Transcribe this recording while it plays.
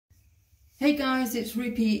Hey guys, it's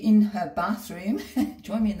Rupi in her bathroom.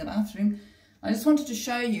 Join me in the bathroom. I just wanted to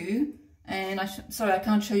show you, and sorry I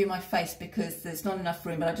can't show you my face because there's not enough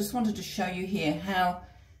room, but I just wanted to show you here how,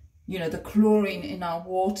 the chlorine in our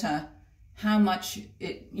water, how much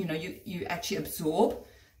it, you actually absorb.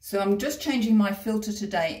 So I'm just changing my filter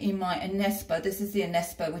today in my Anespa. This is the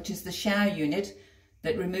Anespa, which is the shower unit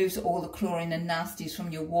that removes all the chlorine and nasties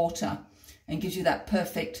from your water and gives you that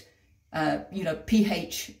perfect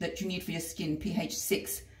pH that you need for your skin, pH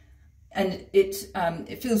 6, and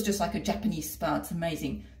it feels just like a Japanese spa. It's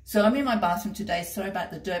amazing. So I'm in my bathroom today. Sorry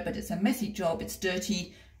about the dirt, but it's a messy job. It's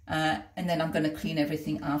dirty, and then I'm going to clean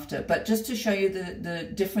everything after. But just to show you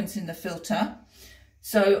the difference in the filter.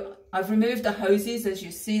 So I've removed the hoses, as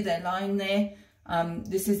you see, they're lying there.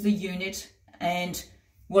 This is the unit, and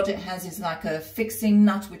what it has is like a fixing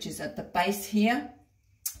nut, which is at the base here.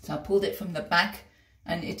 So I pulled it from the back,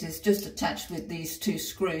 and it is just attached with these two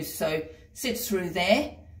screws, so it sits through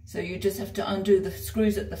there. So you just have to undo the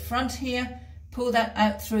screws at the front here, pull that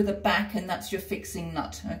out through the back, and that's your fixing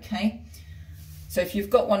nut. Okay, so if you've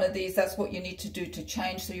got one of these, that's what you need to do to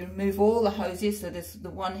change. So you remove all the hoses. So there's the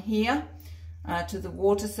one here to the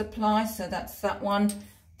water supply, so that's that one.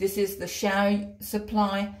 This is the shower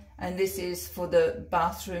supply, and this is for the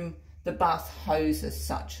bathroom, the bath hose as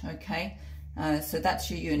such. Okay, so that's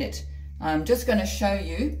your unit. I'm just going to show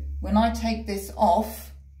you, when I take this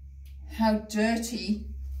off, how dirty,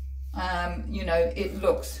 it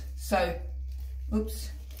looks. So,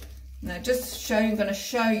 oops. Now, I'm going to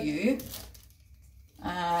show you,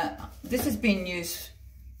 this has been used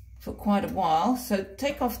for quite a while. So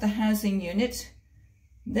take off the housing unit.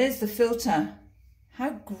 There's the filter.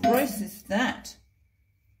 How gross is that?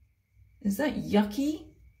 Is that yucky?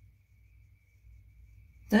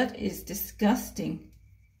 That is disgusting.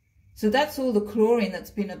 So that's all the chlorine that's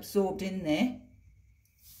been absorbed in there.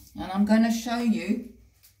 And I'm going to show you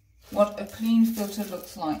what a clean filter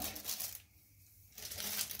looks like.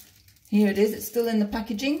 Here it is. It's still in the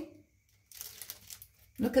packaging.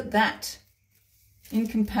 Look at that. In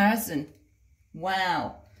comparison.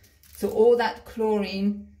 Wow. So all that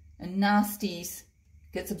chlorine and nasties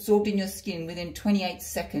gets absorbed in your skin within 28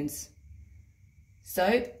 seconds.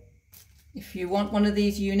 So if you want one of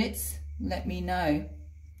these units, let me know.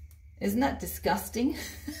 Isn't that disgusting?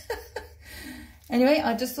 Anyway,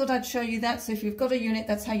 I just thought I'd show you that. So if you've got a unit,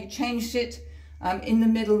 that's how you changed it. In the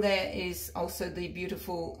middle there is also the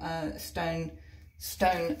beautiful stone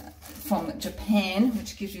from Japan,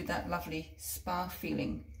 which gives you that lovely spa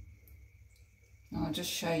feeling. I'll just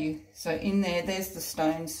show you. So in there's the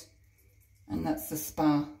stones, and that's the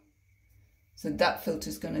spa. So that filter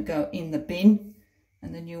is going to go in the bin,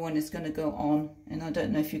 and the new one is going to go on. And I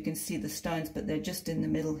don't know if you can see the stones, but they're just in the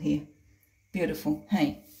middle here. Beautiful.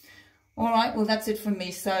 Hey. All right. Well, that's it from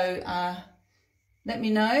me. So let me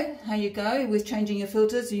know how you go with changing your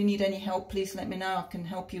filters. If you need any help, please let me know. I can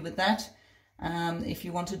help you with that. If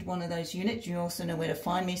you wanted one of those units, you also know where to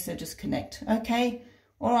find me. So just connect. Okay.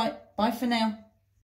 All right. Bye for now.